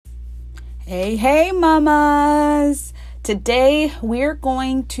Hey, mamas. Today we're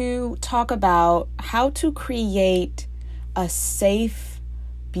going to talk about how to create a safe,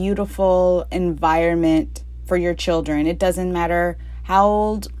 beautiful environment for your children. It doesn't matter how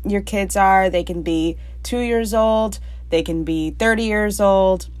old your kids are. They can be 2 years old. They can be 30 years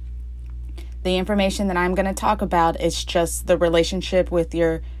old. The information that I'm going to talk about is just the relationship with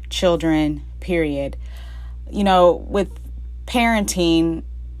your children, period. You know, with parenting,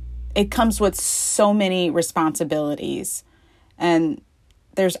 it comes with so many responsibilities, and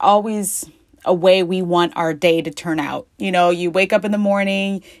there's always a way we want our day to turn out. You know, you wake up in the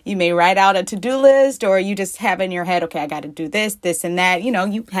morning, you may write out a to-do list, or you just have in your head, okay, I got to do this, this, and that. You know,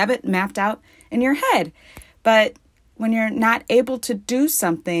 you have it mapped out in your head. But when you're not able to do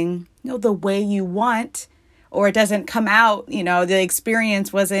something, the way you want, or it doesn't come out, the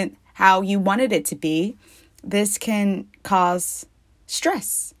experience wasn't how you wanted it to be, this can cause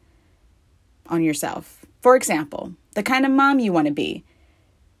stress on yourself. For example, the kind of mom you want to be.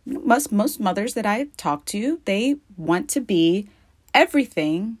 Most mothers that I talk to, they want to be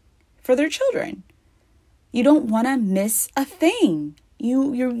everything for their children. You don't want to miss a thing.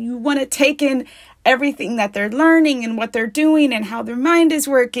 You want to take in everything that they're learning and what they're doing and how their mind is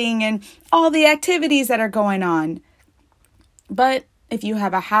working and all the activities that are going on. But if you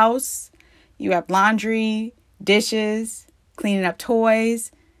have a house, you have laundry, dishes, cleaning up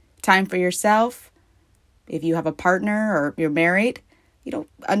toys, time for yourself. If you have a partner or you're married,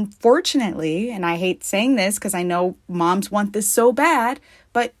 unfortunately, and I hate saying this because I know moms want this so bad,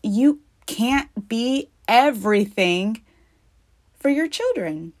 but you can't be everything for your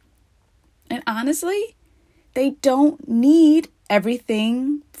children. And honestly, they don't need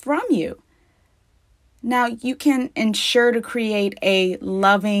everything from you. Now, you can ensure to create a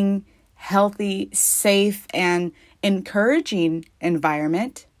loving, healthy, safe, and encouraging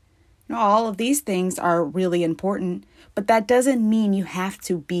environment. All of these things are really important, but that doesn't mean you have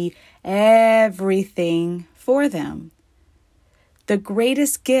to be everything for them. The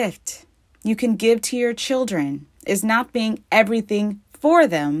greatest gift you can give to your children is not being everything for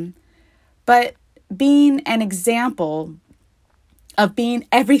them, but being an example of being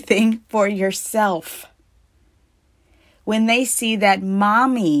everything for yourself. When they see that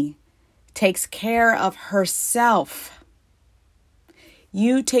mommy takes care of herself,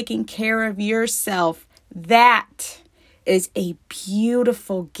 you taking care of yourself, that is a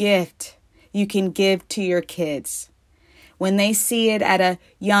beautiful gift you can give to your kids. When they see it at a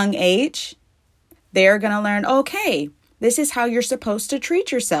young age, they're going to learn, okay, this is how you're supposed to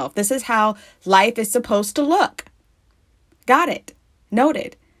treat yourself. This is how life is supposed to look. Got it.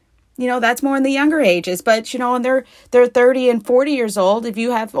 Noted. That's more in the younger ages. But, when they're 30 and 40 years old, if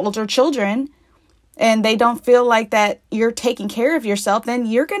you have older children and they don't feel like that you're taking care of yourself, then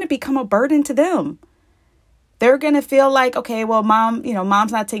you're going to become a burden to them. They're going to feel like, okay, well,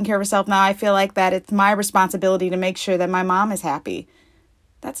 mom's not taking care of herself now. I feel like that it's my responsibility to make sure that my mom is happy.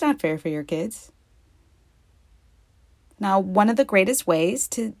 That's not fair for your kids. Now, one of the greatest ways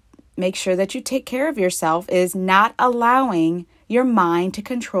to make sure that you take care of yourself is not allowing your mind to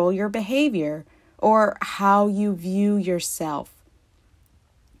control your behavior or how you view yourself.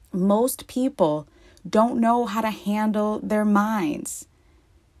 Most people don't know how to handle their minds.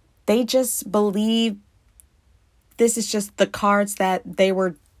 They just believe this is just the cards that they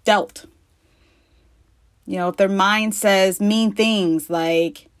were dealt. If their mind says mean things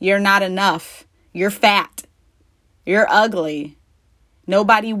like, you're not enough, you're fat, you're ugly,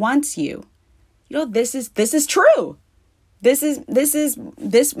 nobody wants you. This is true. This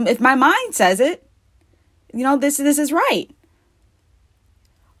if my mind says it, this is right.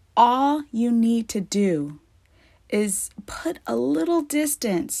 All you need to do is put a little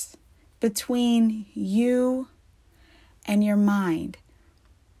distance between you and your mind.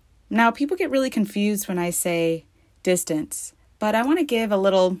 Now, people get really confused when I say distance, but I want to give a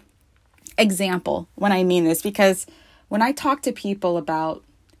little example when I mean this, because when I talk to people about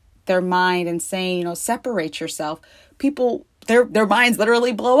their mind and saying, separate yourself, people, their minds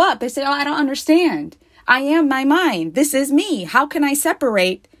literally blow up. They say, I don't understand. I am my mind. This is me. How can I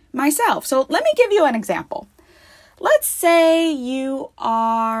separate myself? So let me give you an example. Let's say you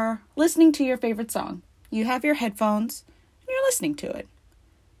are listening to your favorite song. You have your headphones and you're listening to it.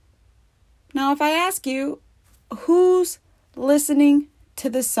 Now, if I ask you, who's listening to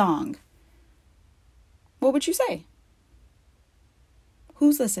the song? What would you say?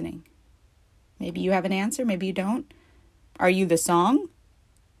 Who's listening? Maybe you have an answer, maybe you don't. Are you the song?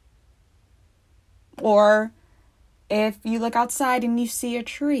 Or if you look outside and you see a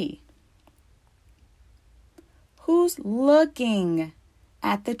tree, who's looking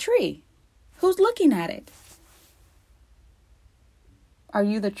at the tree? Who's looking at it? Are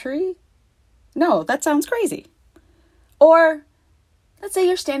you the tree? No, that sounds crazy. Or let's say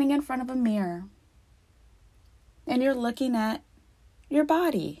you're standing in front of a mirror and you're looking at your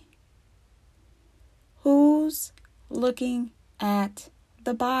body. Who's looking at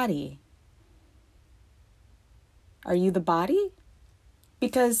the body? Are you the body?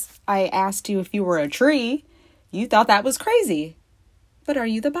 Because I asked you if you were a tree, you thought that was crazy. But are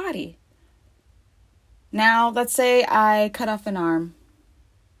you the body? Now, let's say I cut off an arm.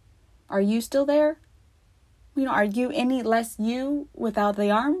 Are you still there? Are you any less you without the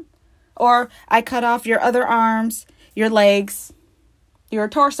arm? Or I cut off your other arms, your legs, your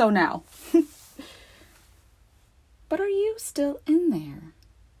torso now. But are you still in there?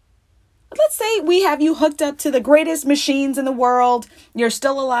 Let's say we have you hooked up to the greatest machines in the world. You're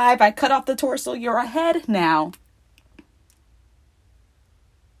still alive. I cut off the torso. You're a head now.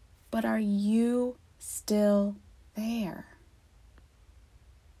 But are you still there?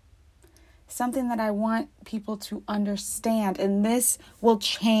 Something that I want people to understand, and this will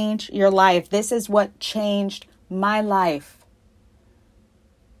change your life. This is what changed my life.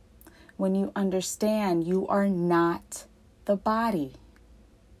 When you understand you are not the body.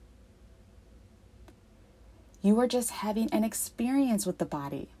 You are just having an experience with the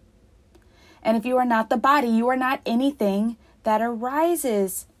body. And if you are not the body, you are not anything that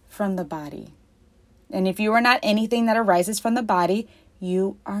arises from the body. And if you are not anything that arises from the body,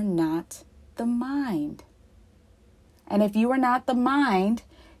 you are not the mind. And if you are not the mind,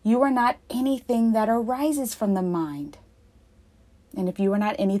 you are not anything that arises from the mind. And if you are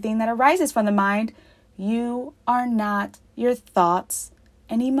not anything that arises from the mind, you are not your thoughts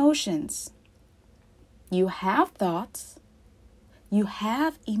and emotions. You have thoughts. You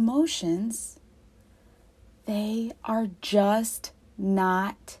have emotions. They are just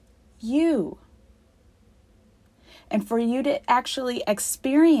not you. And for you to actually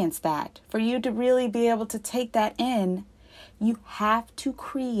experience that, for you to really be able to take that in, you have to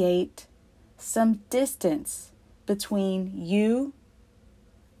create some distance between you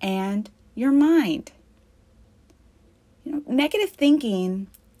and your mind. Negative thinking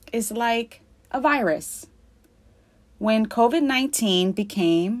is like a virus. When COVID-19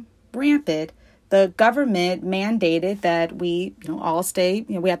 became rampant, the government mandated that we all stay,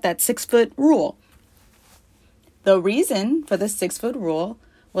 we have that 6-foot rule. The reason for the 6-foot rule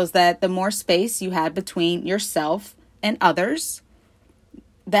was that the more space you had between yourself and others,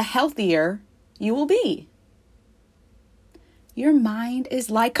 the healthier you will be. Your mind is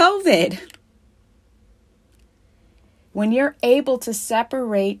like COVID. When you're able to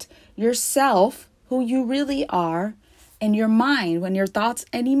separate yourself, who you really are, and your mind, when your thoughts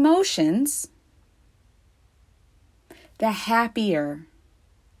and emotions, the happier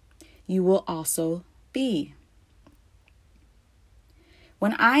you will also be.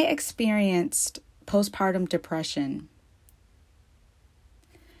 When I experienced postpartum depression,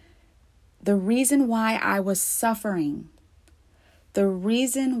 the reason why I was suffering, the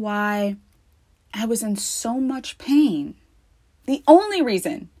reason why I was in so much pain, the only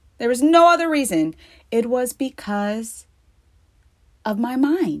reason, there was no other reason, it was because of my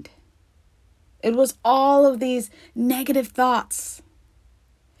mind. It was all of these negative thoughts,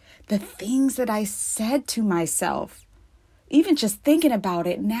 the things that I said to myself. Even just thinking about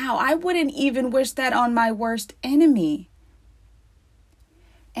it now, I wouldn't even wish that on my worst enemy.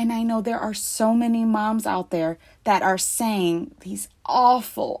 And I know there are so many moms out there that are saying these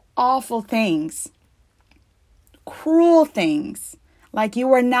awful, awful things, cruel things, like you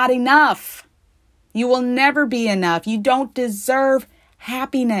are not enough. You will never be enough. You don't deserve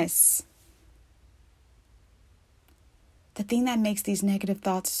happiness. The thing that makes these negative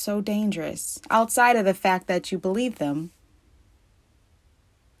thoughts so dangerous, outside of the fact that you believe them,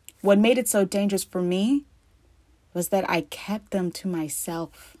 what made it so dangerous for me was that I kept them to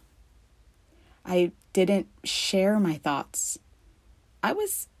myself. I didn't share my thoughts. I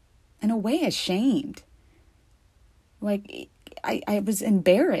was, in a way, ashamed. I was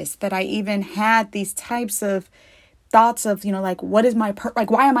embarrassed that I even had these types of thoughts of, what is my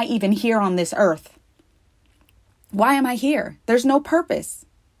why am I even here on this earth? Why am I here? There's no purpose.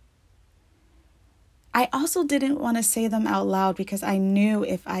 I also didn't want to say them out loud because I knew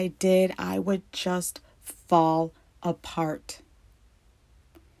if I did, I would just fall apart.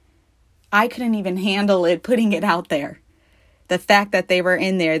 I couldn't even handle it, putting it out there. The fact that they were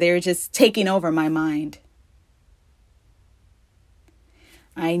in there, they were just taking over my mind.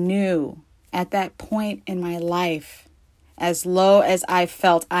 I knew at that point in my life, as low as I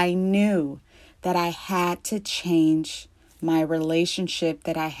felt, I knew that I had to change my relationship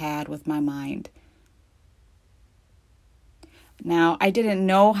that I had with my mind. Now, I didn't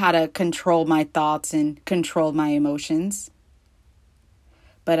know how to control my thoughts and control my emotions,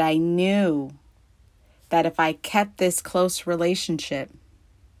 but I knew that if I kept this close relationship,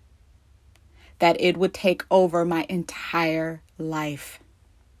 that it would take over my entire life.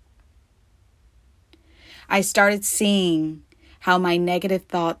 I started seeing how my negative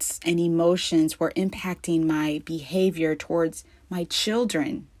thoughts and emotions were impacting my behavior towards my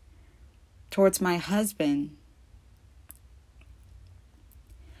children, towards my husband.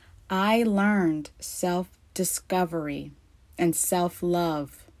 I learned self-discovery and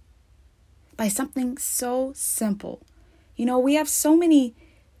self-love by something so simple. We have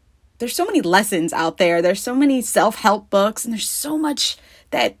there's so many lessons out there. There's so many self-help books, and there's so much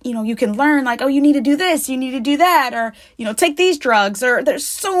that, you can learn, like, oh, you need to do this, you need to do that, or, take these drugs, or there's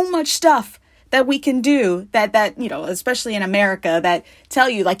so much stuff that we can do that, especially in America, that tell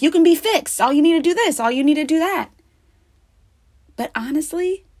you, like, you can be fixed. All you need to do this, all you need to do that. But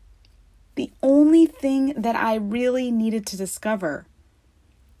honestly, the only thing that I really needed to discover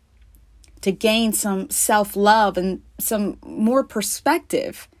to gain some self-love and some more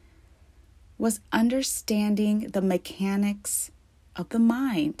perspective was understanding the mechanics of the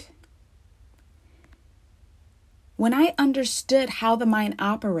mind. When I understood how the mind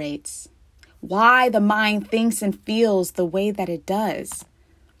operates, why the mind thinks and feels the way that it does,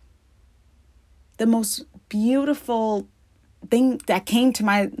 the most beautiful thing that came to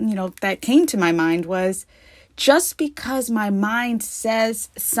my mind was, just because my mind says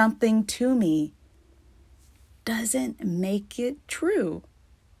something to me doesn't make it true.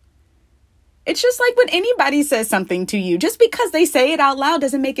 It's just like when anybody says something to you, just because they say it out loud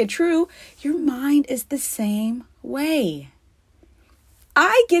doesn't make it true. Your mind is the same way.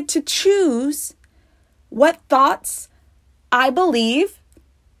 I get to choose what thoughts I believe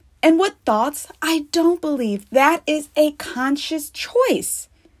and what thoughts I don't believe. That is a conscious choice.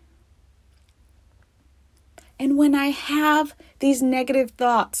 And when I have these negative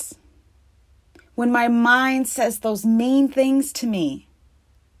thoughts, when my mind says those mean things to me,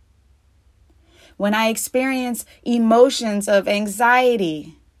 when I experience emotions of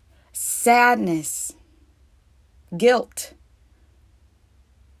anxiety, sadness, guilt,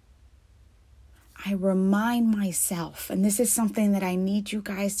 I remind myself, and this is something that I need you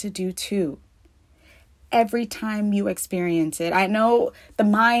guys to do too, every time you experience it. I know the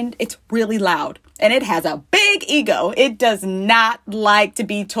mind, it's really loud and it has a big ego. It does not like to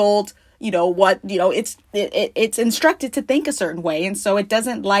be told, it's instructed to think a certain way. And so it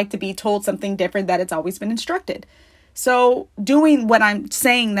doesn't like to be told something different that it's always been instructed. So doing what I'm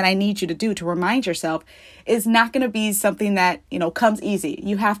saying that I need you to do to remind yourself is not going to be something that, comes easy.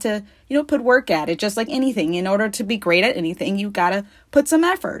 You have to, put work at it, just like anything. In order to be great at anything, you got to put some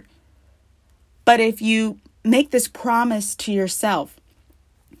effort. But if you make this promise to yourself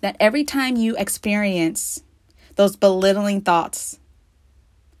that every time you experience those belittling thoughts,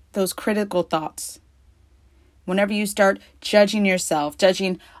 those critical thoughts, whenever you start judging yourself,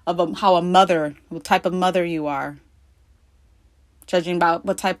 judging of what type of mother you are, judging about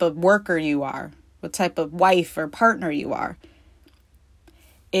what type of worker you are, what type of wife or partner you are,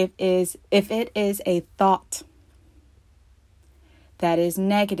 if it is a thought that is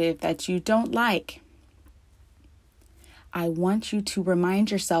negative, that you don't like, I want you to remind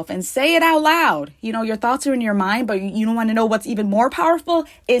yourself and say it out loud. Your thoughts are in your mind, but you don't want to know what's even more powerful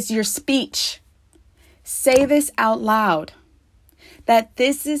is your speech. Say this out loud, that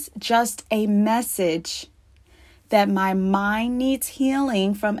this is just a message that my mind needs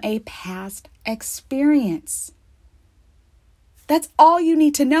healing from a past experience. That's all you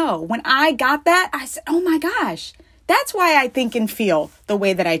need to know. When I got that, I said, oh my gosh, that's why I think and feel the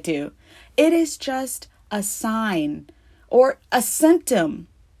way that I do. It is just a sign or a symptom,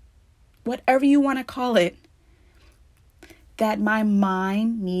 whatever you want to call it, that my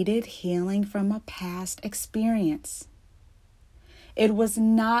mind needed healing from a past experience. It's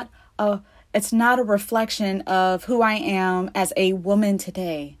not a reflection of who I am as a woman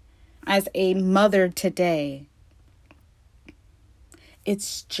today, as a mother today.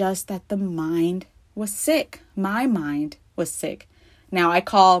 It's just that the mind was sick. My mind was sick. Now, I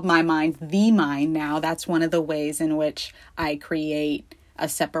call my mind the mind now. That's one of the ways in which I create a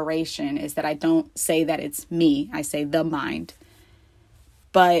separation, is that I don't say that it's me. I say the mind.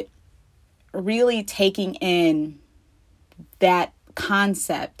 But really taking in that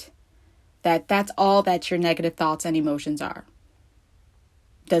concept that that's all that your negative thoughts and emotions are.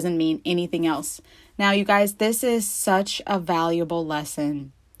 Doesn't mean anything else. Now, you guys, this is such a valuable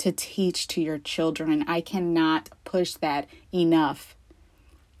lesson to teach to your children. I cannot push that enough.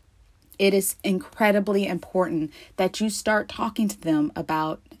 It is incredibly important that you start talking to them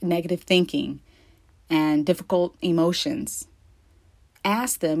about negative thinking and difficult emotions.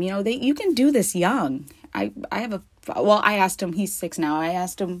 Ask them, you can do this young. I asked him, he's 6 now. I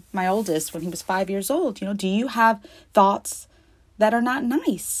asked him, my oldest, when he was 5 years old, do you have thoughts that are not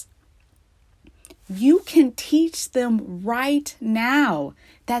nice? You can teach them right now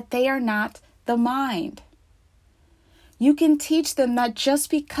that they are not the mind. You can teach them that just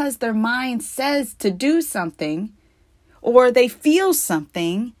because their mind says to do something or they feel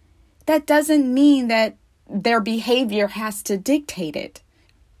something, that doesn't mean that their behavior has to dictate it.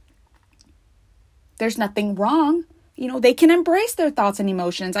 There's nothing wrong. They can embrace their thoughts and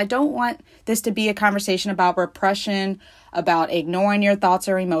emotions. I don't want this to be a conversation about repression, about ignoring your thoughts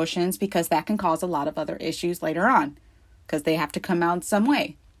or emotions, because that can cause a lot of other issues later on because they have to come out in some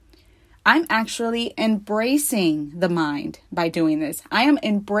way. I'm actually embracing the mind by doing this. I am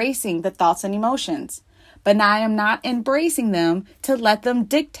embracing the thoughts and emotions, but I am not embracing them to let them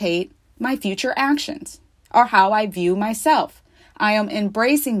dictate my future actions or how I view myself. I am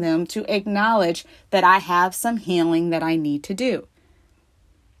embracing them to acknowledge that I have some healing that I need to do.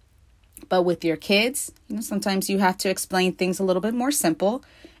 But with your kids, sometimes you have to explain things a little bit more simple.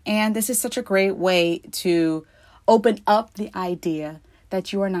 And this is such a great way to open up the idea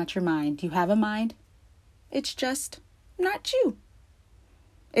that you are not your mind. You have a mind. It's just not you.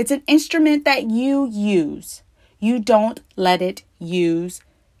 It's an instrument that you use. You don't let it use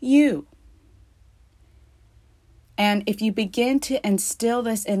you. And if you begin to instill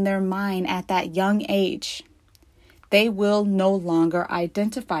this in their mind at that young age, they will no longer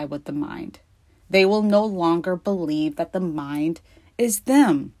identify with the mind. They will no longer believe that the mind is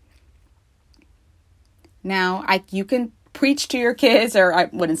them. Now, you can preach to your kids, or I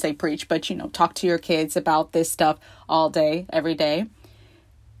wouldn't say preach, but, talk to your kids about this stuff all day, every day.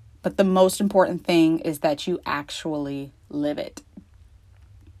 But the most important thing is that you actually live it.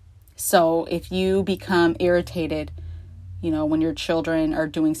 So if you become irritated, when your children are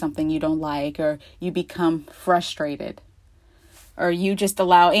doing something you don't like, or you become frustrated, or you just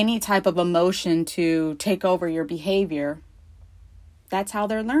allow any type of emotion to take over your behavior, that's how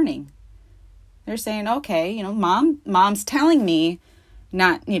they're learning. They're saying, okay, mom's telling me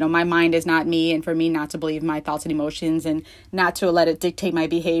not, my mind is not me, and for me not to believe my thoughts and emotions and not to let it dictate my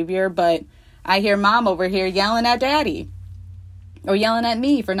behavior. But I hear mom over here yelling at daddy or yelling at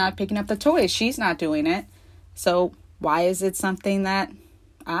me for not picking up the toys. She's not doing it. So why is it something that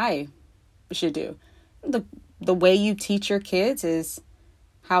I should do? The way you teach your kids is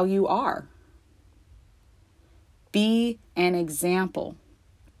how you are. Be an example.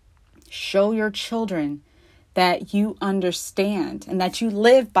 Show your children that you understand and that you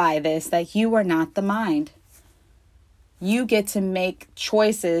live by this, that you are not the mind. You get to make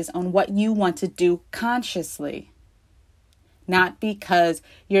choices on what you want to do consciously, not because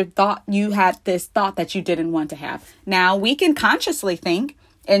you had this thought that you didn't want to have. Now, we can consciously think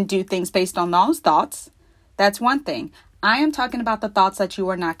and do things based on those thoughts. That's one thing. I am talking about the thoughts that you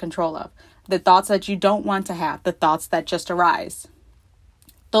are not in control of, the thoughts that you don't want to have, the thoughts that just arise.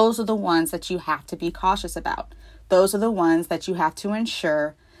 Those are the ones that you have to be cautious about. Those are the ones that you have to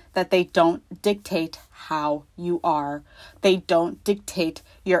ensure that they don't dictate how you are. They don't dictate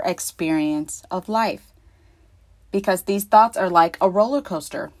your experience of life. Because these thoughts are like a roller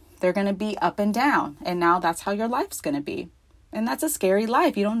coaster. They're going to be up and down. And now that's how your life's going to be. And that's a scary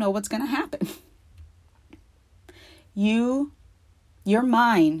life. You don't know what's going to happen. Your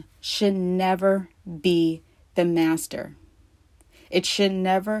mind should never be the master. It should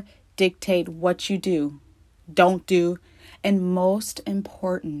never dictate what you do, don't do, and most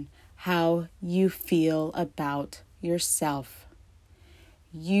important, how you feel about yourself.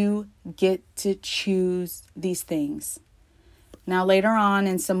 You get to choose these things. Now, later on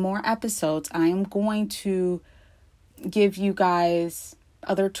in some more episodes, I am going to give you guys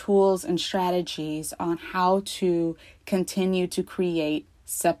other tools and strategies on how to continue to create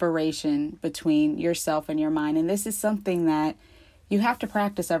separation between yourself and your mind. And this is something that you have to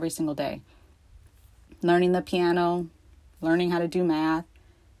practice every single day. Learning the piano, learning how to do math.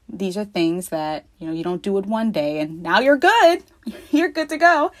 These are things that, you don't do it one day and now you're good. You're good to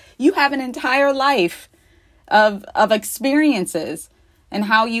go. You have an entire life of experiences and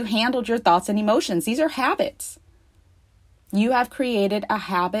how you handled your thoughts and emotions. These are habits. You have created a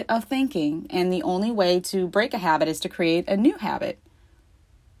habit of thinking, and the only way to break a habit is to create a new habit.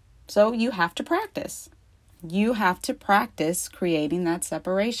 So you have to practice. You have to practice creating that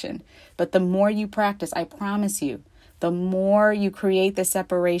separation. But the more you practice, I promise you, The more you create the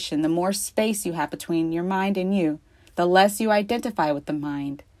separation, the more space you have between your mind and you, the less you identify with the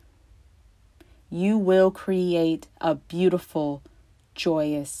mind, you will create a beautiful,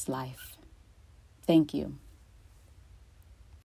 joyous life. Thank you.